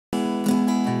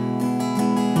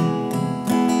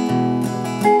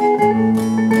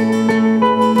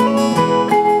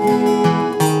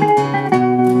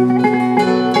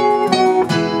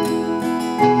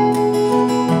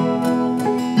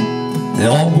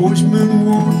Porchman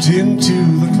walked into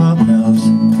the clubhouse,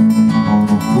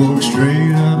 walked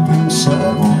straight up and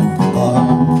sat at the bar,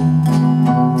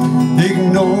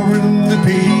 ignoring the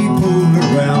people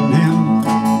around him.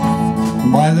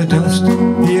 By the dust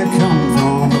he had come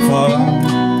from afar.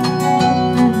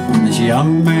 This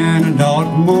young man, not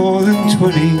more than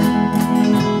 20,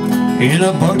 in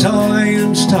a bow tie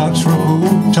and starched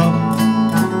ruffled top,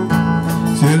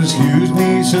 said, "Excuse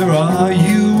me, sir, are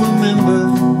you a member?"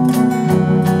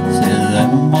 Said,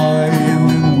 "Am I a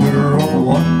member of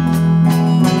what?"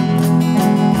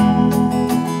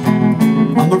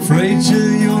 "I'm afraid, sir,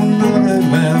 you're not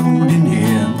allowed in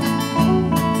here.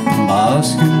 I'm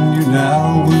asking you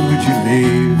now, would you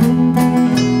leave?"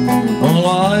 All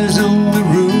eyes in the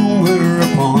room were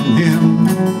upon him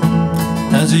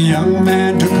as a young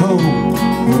man took hold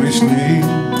of his sleeve.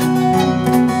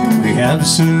 "We have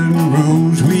certain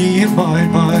rules we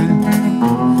abide by,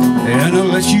 and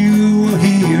unless you are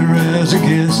here as a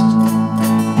guest,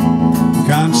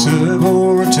 can't serve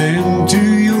or attend to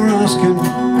your asking.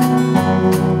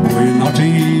 We're not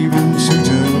even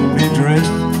suitably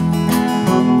dressed."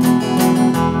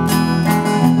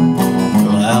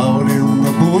 Well, out in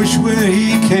the bush where he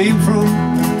came from,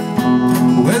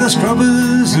 where the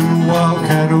scrubbers and wild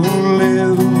cattle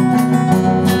live,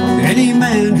 any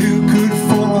man who could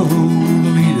follow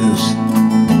the leaders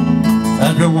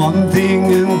had but one thing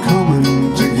in common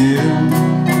to give.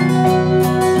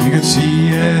 You could see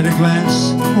at a glance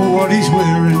what he's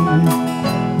wearing,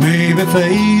 maybe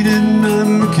faded, not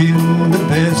looking the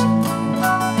best.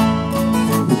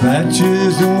 The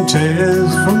patches and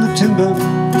tears from the timber,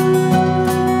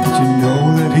 but you know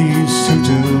that he's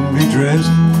suitably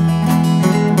dressed.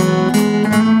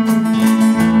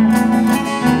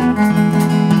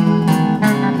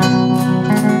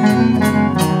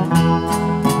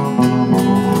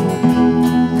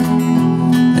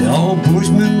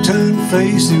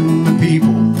 Facing the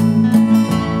people,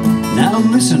 "Now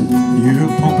listen, you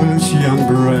pompous young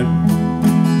brat.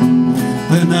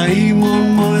 The name on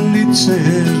my lid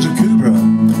says a Cobra.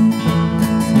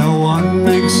 No one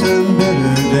makes a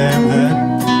better damn hat.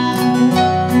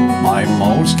 My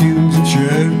moleskins and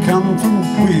shirt come from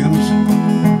Williams.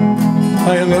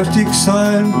 My elastic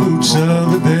side boots are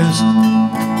the best.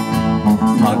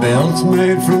 My belt's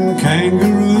made from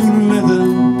kangaroo leather.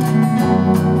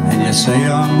 And you say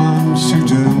I'm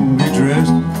unsuitably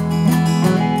dressed.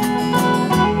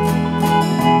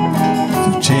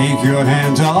 So take your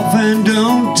hands off and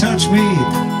don't touch me.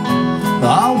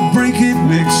 I'll break it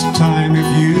next time if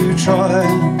you try.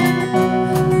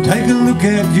 Take a look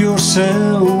at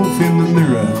yourself in the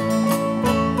mirror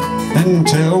and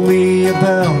tell me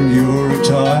about your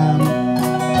attire.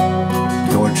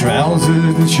 Your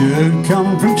trousers and shirt come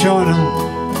from China,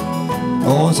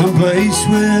 or some place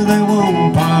where they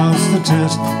won't pass the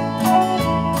test.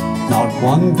 Not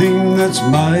one thing that's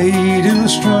made in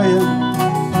Australia,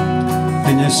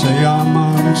 and you say I'm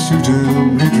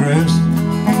unsuitably dressed.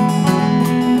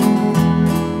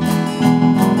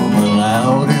 Well,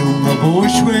 out in the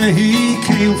bush where he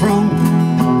came from,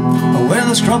 where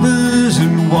the scrubbers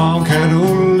and wild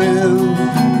cattle live,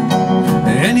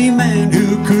 any man who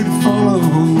could follow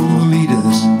the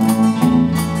leaders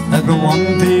had but one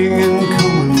thing in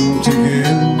common to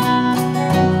give.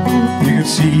 You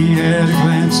could see at a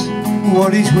glance what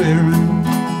he's wearing,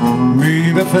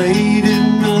 maybe faded,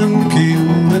 not looking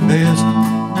the best.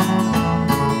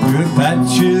 With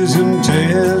patches and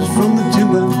tears from the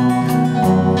timber,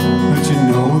 but you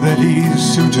know that he's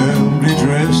suitably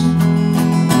dressed.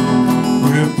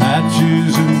 With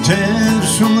patches and tears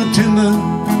from the timber,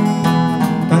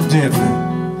 but definitely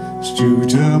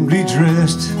suitably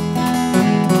dressed.